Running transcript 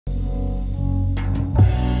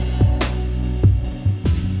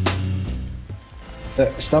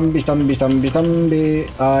Stumby.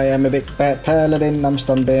 I am a big bad paladin. I'm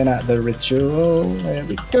stumbling at the ritual. There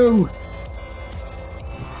we go.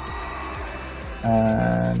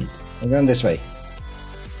 And we're going this way.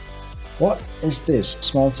 What is this?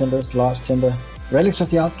 Small timber, large timber. Relics of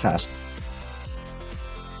the Outcast.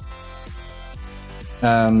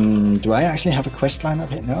 Do I actually have a quest line up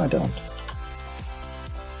here? No, I don't.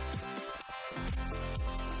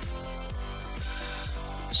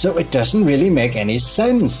 So it doesn't really make any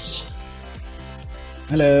sense.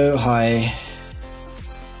 Hello, hi.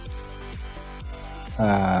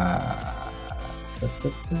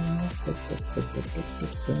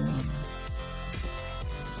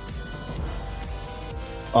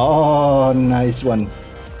 Oh, nice one.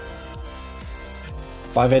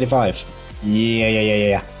 585.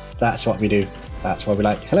 Yeah. That's what we do. That's what we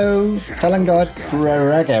like. Hello, Talon God.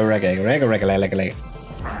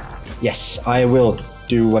 Yes, I will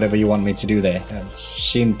do whatever you want me to do there. That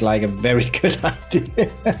seemed like a very good idea.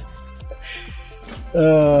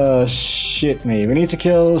 Shit me. We need to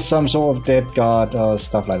kill some sort of dead god or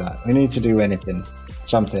stuff like that. We need to do anything.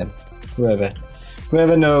 Something. Whoever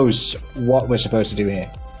knows what we're supposed to do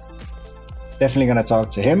here. Definitely gonna talk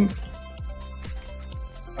to him.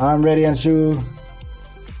 I'm ready, Ansu.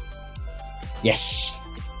 Yes.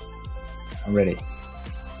 I'm ready.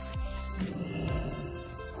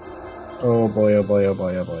 Oh boy, oh boy, oh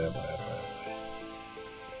boy, oh boy, oh boy, oh boy.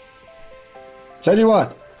 Tell you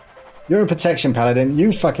what. You're a protection paladin.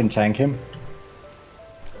 You fucking tank him.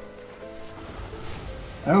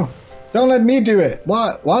 Oh. Don't let me do it.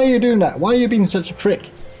 Why are you doing that? Why are you being such a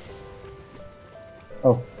prick?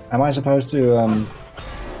 Oh. Am I supposed to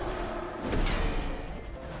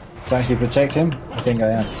actually protect him? I think I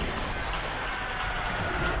am.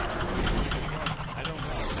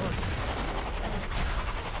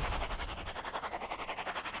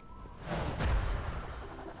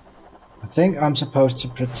 I think I'm supposed to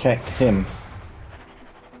protect him.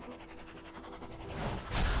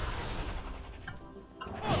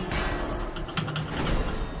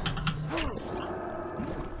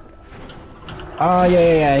 Ah,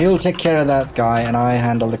 yeah. He'll take care of that guy and I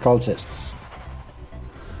handle the cultists.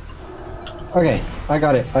 Okay, I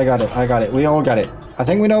got it. We all got it. I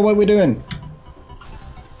think we know what we're doing.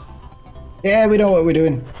 Yeah, we know what we're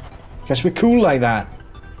doing. Because we're cool like that.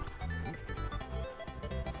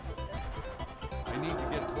 I need to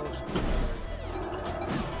get close.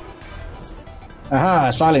 Aha, I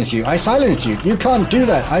silenced you. I silenced you. You can't do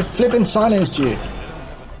that. I flippin' silenced you.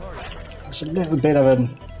 It's a little bit of a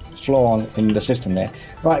flaw in the system there.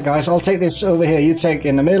 Right, guys, I'll take this over here. You take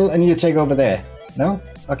in the middle and you take over there. No?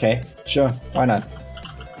 Okay, sure. Why not?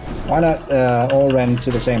 Why not all run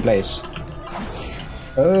to the same place?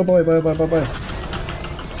 Oh boy.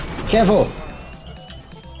 Careful!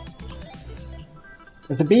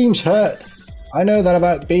 Because the beams hurt. I know that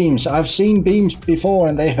about beams. I've seen beams before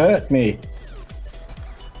and they hurt me.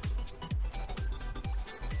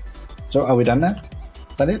 So, are we done now?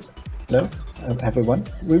 Is that it? Hello? Have we won?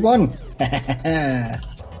 We won!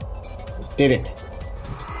 Did it.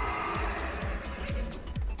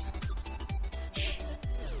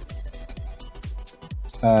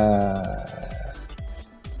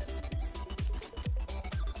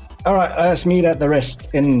 Alright, let's meet at the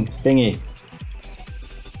rest in Thingy.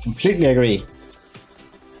 Completely agree.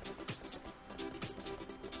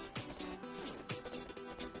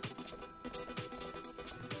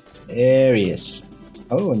 There he is.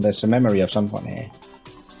 Oh, and there's a memory of someone here.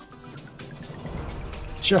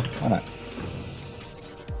 Sure, why not?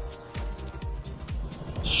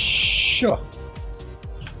 Sure.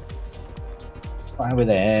 Right over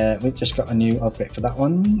there. We just got a new upgrade for that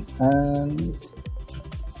one. And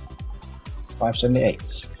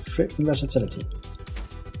 578. Crit and versatility.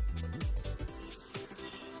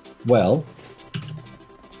 Well,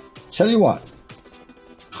 tell you what.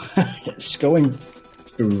 It's going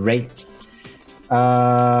great.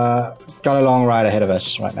 Got a long ride ahead of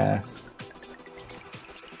us right now.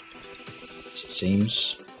 It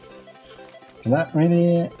seems. Can that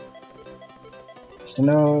really? Is there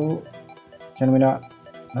no? Can we not?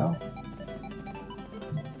 No.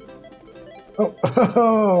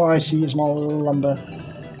 Oh, I see a small lumber.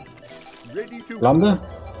 Lumber?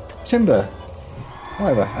 Timber?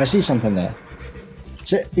 Whatever. I see something there.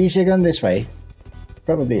 Is it easier going this way?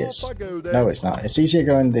 Probably is. No, it's not. It's easier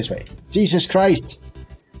going this way. Jesus Christ!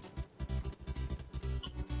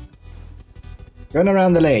 Going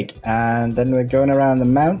around the lake, and then we're going around the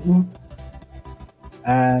mountain,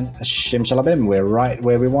 and shimshalabim, we're right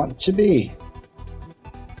where we want to be.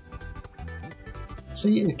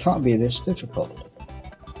 See, it can't be this difficult.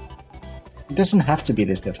 It doesn't have to be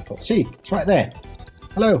this difficult. See, it's right there.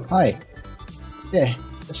 Hello, hi. Yeah,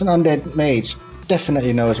 it's an undead mage.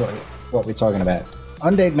 Definitely knows what we're talking about.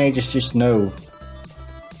 Undead mages just know.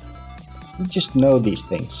 You just know these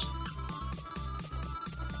things.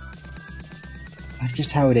 That's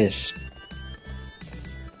just how it is.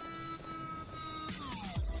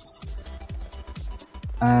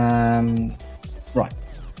 Right.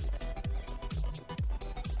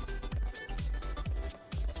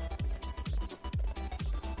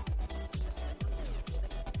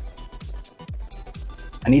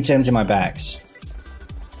 I need to empty my bags.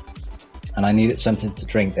 And I needed something to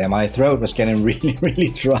drink there. My throat was getting really, really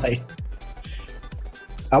dry.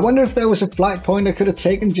 I wonder if there was a flight point I could have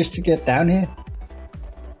taken just to get down here.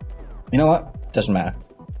 You know what? Doesn't matter.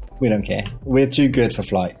 We don't care. We're too good for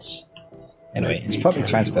flights. Anyway, it's public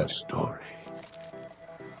transport. Story.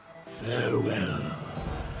 Farewell.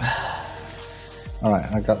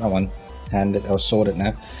 Alright, I got that one. Handed or sorted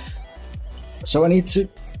now. So I need to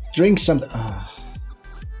drink something.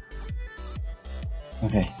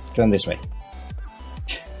 Okay, going this way.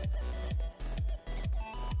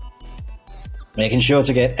 Making sure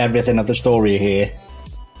to get everything of the story here.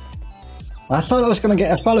 I thought I was going to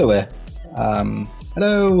get a follower.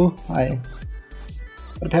 Hello, hi.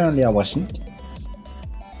 But apparently I wasn't.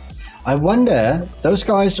 I wonder, those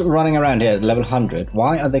guys running around here at level 100,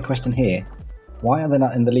 why are they questing here? Why are they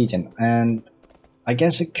not in the Legion? And I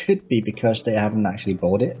guess it could be because they haven't actually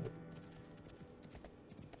bought it.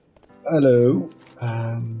 Hello.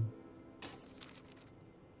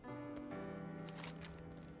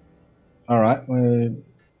 Alright, we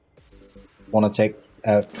want to take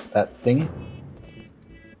out that thing.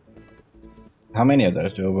 How many of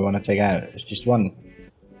those do we want to take out? It's just one.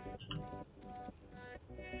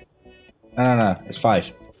 No, it's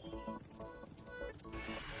 5.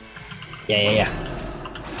 Yeah.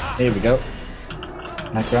 Here we go.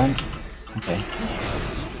 Background. Okay.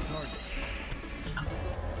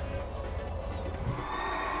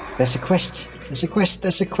 There's a quest. There's a quest.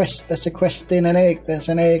 There's a quest. There's a quest in an egg. There's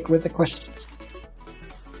an egg with a quest.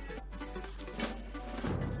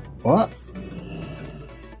 What?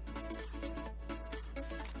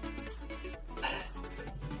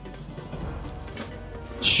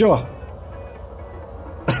 Sure.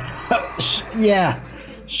 Yeah.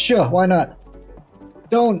 Sure. Why not?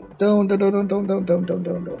 Don't. What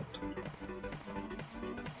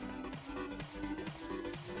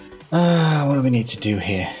do we need to do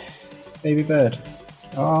here? Baby bird.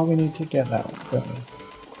 Oh, we need to get that one, don't we?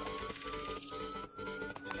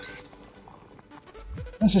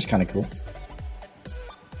 This is kind of cool.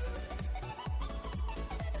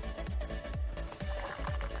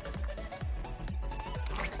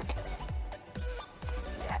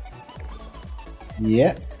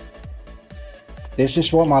 Yeah. This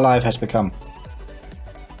is what my life has become.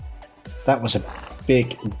 That was a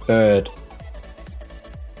big bird.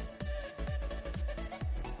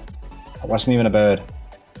 It wasn't even a bird,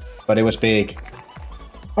 but it was big.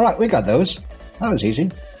 Alright, we got those. That was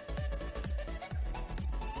easy.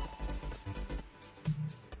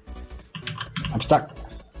 I'm stuck.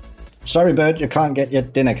 Sorry, bird, you can't get your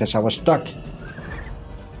dinner because I was stuck.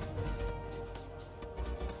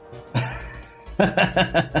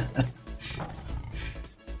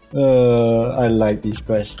 I like these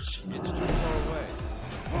quests. It's too far away.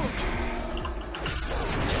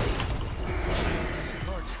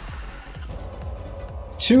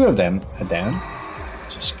 2 of them are down,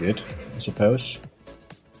 which is good, I suppose.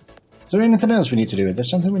 Is there anything else we need to do?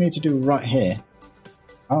 There's something we need to do right here.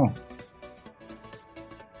 Oh.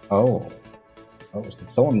 Oh. That was the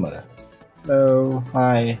Thorn Mother. Hello.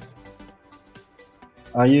 Hi.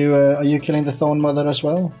 Are you killing the Thorn Mother as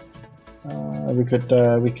well? We could,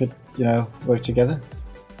 you know, work together.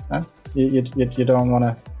 Huh? You don't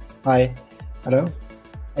wanna... Hi. Hello?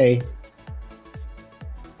 Hey.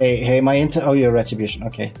 Hey, my oh, you're Retribution,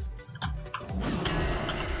 okay.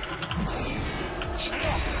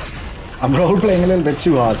 I'm role-playing a little bit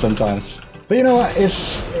too hard sometimes. But you know what,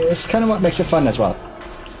 it's kind of what makes it fun as well.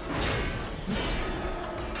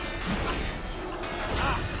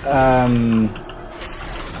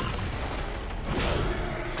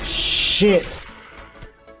 Shit.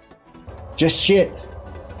 Just shit.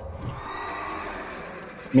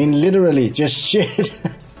 I mean, literally, just shit.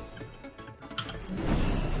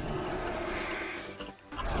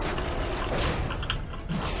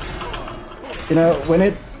 You know,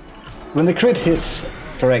 when the crit hits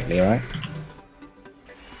correctly, right?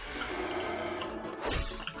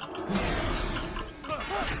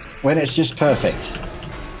 When it's just perfect.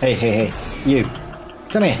 Hey, you.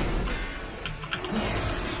 Come here.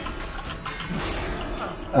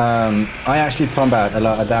 I actually pump out a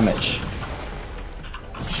lot of damage.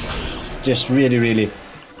 just really, really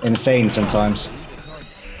insane sometimes.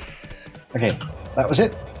 Okay, that was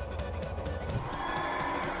it.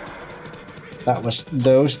 That was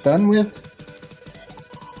those done with.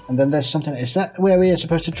 And then there's something. Is that where we are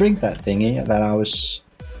supposed to drink that thingy that I was...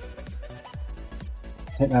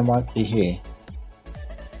 I think that might be here.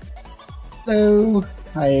 Hello.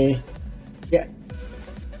 Hi. Yeah.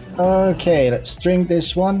 Okay, let's drink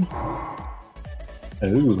this one.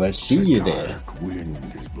 Oh, I see you there. Dark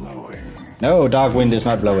wind is blowing. No, dark wind is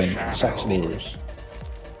not blowing. It's actually...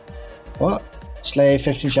 What? Slay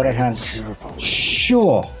 15 shattered hands.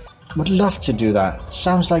 Sure. Would love to do that.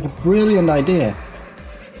 Sounds like a brilliant idea.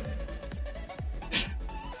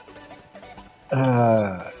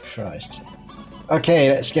 Christ. Okay,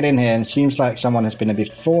 let's get in here. And seems like someone has been here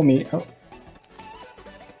before me. Oh.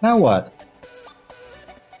 Now what?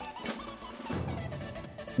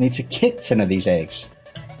 I need to kick 10 of these eggs.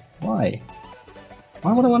 Why?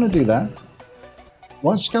 Why would I want to do that?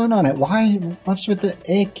 What's going on? Why? What's with the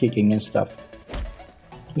egg kicking and stuff?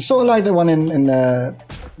 It's sort of like the one in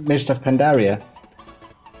Mist of Pandaria.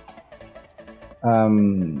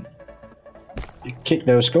 You kick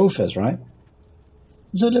those gophers, right?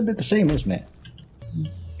 It's a little bit the same, isn't it?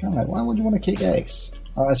 Kind of like, why would you want to kick eggs?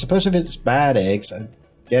 I suppose if it's bad eggs, I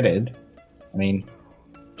get it. I mean,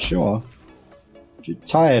 sure. If you're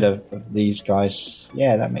tired of these guys,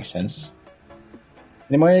 yeah, that makes sense.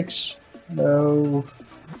 Any more eggs? No.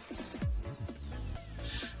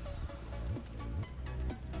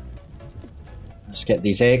 Let's get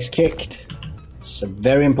these eggs kicked. It's a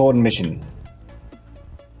very important mission.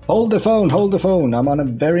 Hold the phone, hold the phone. I'm on a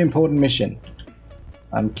very important mission.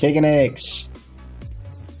 I'm kicking eggs.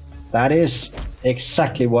 That is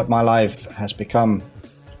exactly what my life has become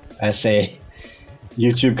as a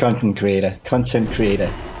YouTube content creator.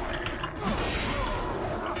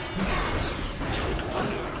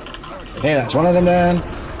 Okay, that's one of them down.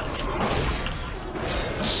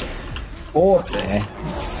 Orb there.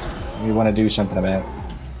 We want to do something about.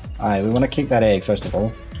 Alright, we want to kick that egg first of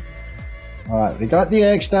all. Alright, we got the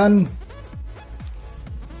eggs done.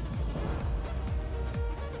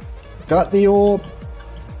 Got the orb.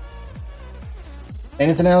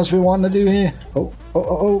 Anything else we want to do here? Oh,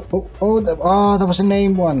 that was a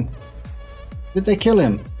named one. Did they kill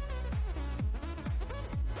him?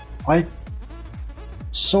 I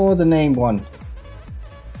saw the named one.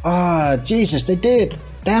 Ah, Jesus, they did.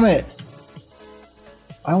 Damn it.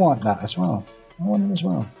 I want that as well. I want it as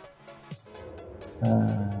well.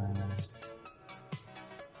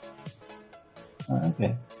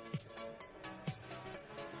 Okay.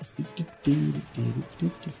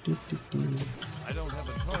 I don't have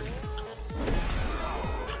a target.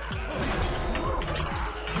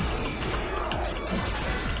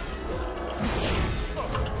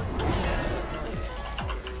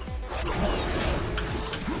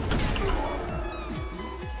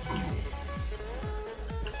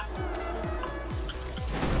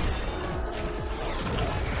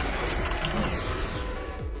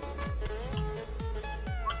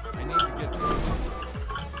 I need to get to it.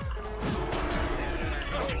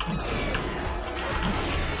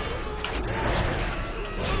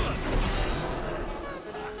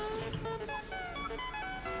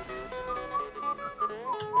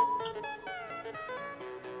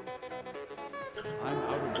 I'm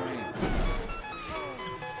out of range.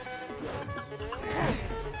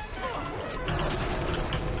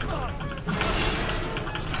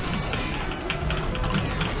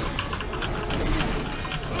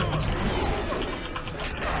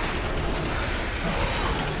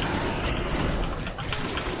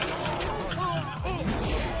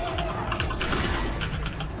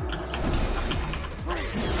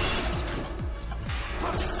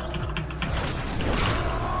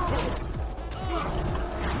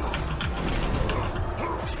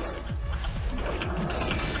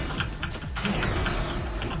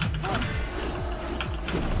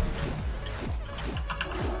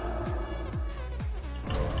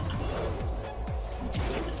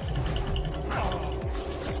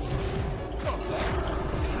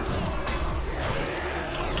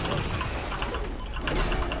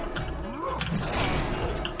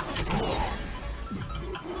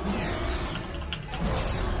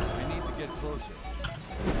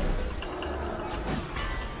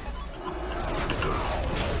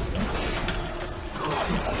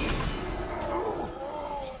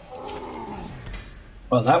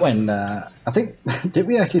 Well, that went, I think, did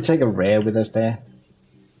we actually take a rare with us there?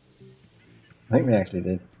 I think we actually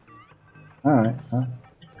did. Alright,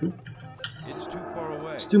 cool. It's too far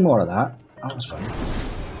away. Let's do more of that. That was fun.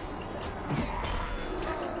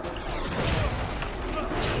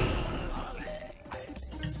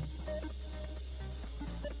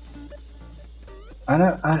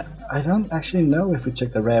 I don't actually know if we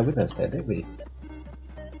took the rare with us there, did we?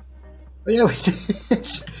 But yeah, we did.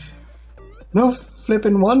 No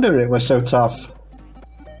flipping wonder it was so tough.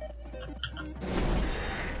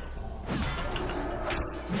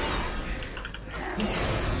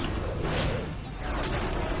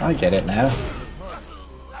 I get it now.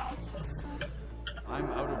 I'm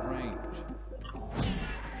out of range.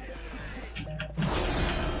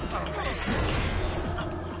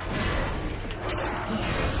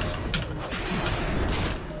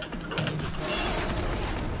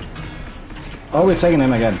 Oh, we're taking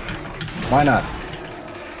him again. Why not?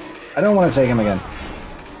 I don't want to take him again.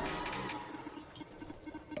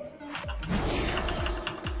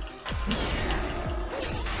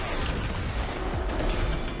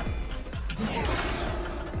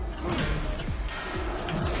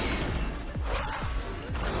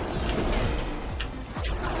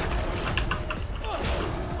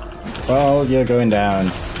 Well, you're going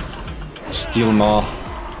down. Steal more.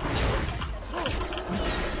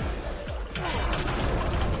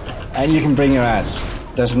 And you can bring your ads.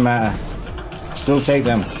 Doesn't matter. Still take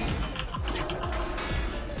them.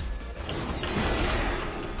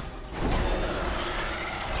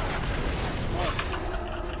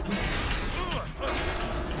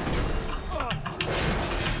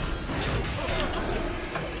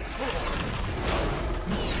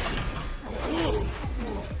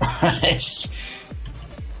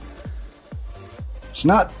 It's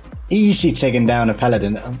not easy taking down a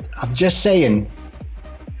paladin. I'm just saying.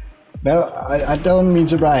 No, I don't mean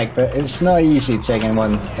to brag, but it's not easy taking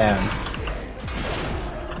one down.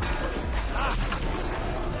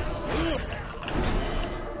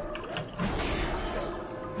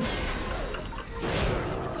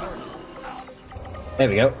 There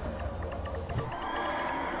we go.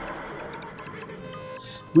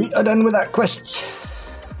 We are done with that quest.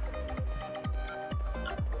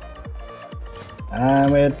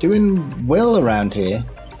 We're doing well around here.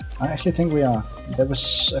 I actually think we are. There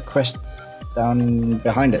was a quest down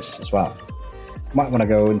behind us as well. Might want to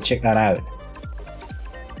go and check that out.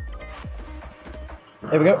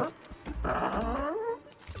 There we go.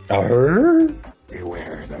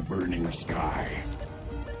 Beware the burning sky.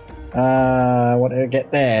 What did I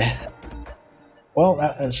get there? Well,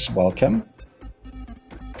 that is welcome.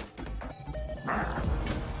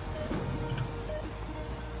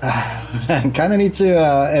 I kind of need to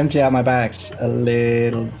empty out my bags a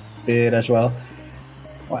little bit as well.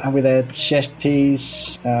 What have we there? Chest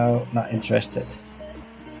piece? No, not interested.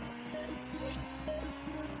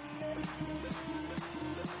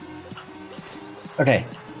 Okay.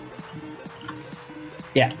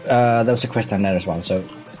 Yeah, there was a quest down there as well, so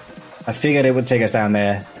I figured it would take us down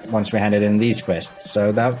there once we handed in these quests.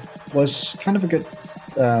 So that was kind of a good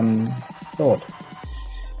thought.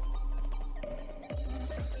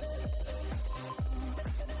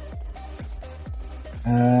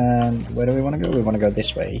 And where do we want to go? We want to go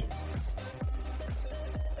this way.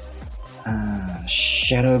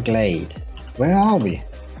 Shadow Glade. Where are we?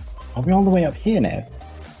 Are we all the way up here now?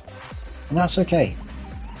 And that's okay.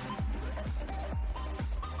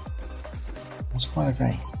 That's quite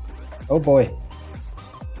okay. Oh boy.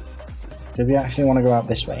 Do we actually want to go out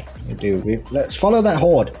this way? We do. Let's follow that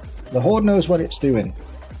horde. The horde knows what it's doing.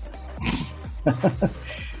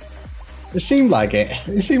 It seemed like it.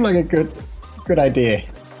 It seemed like a good idea.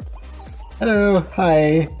 Hello,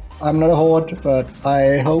 hi. I'm not a horde, but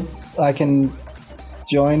I hope I can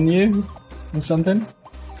join you or something.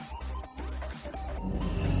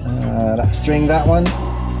 Let's string that one.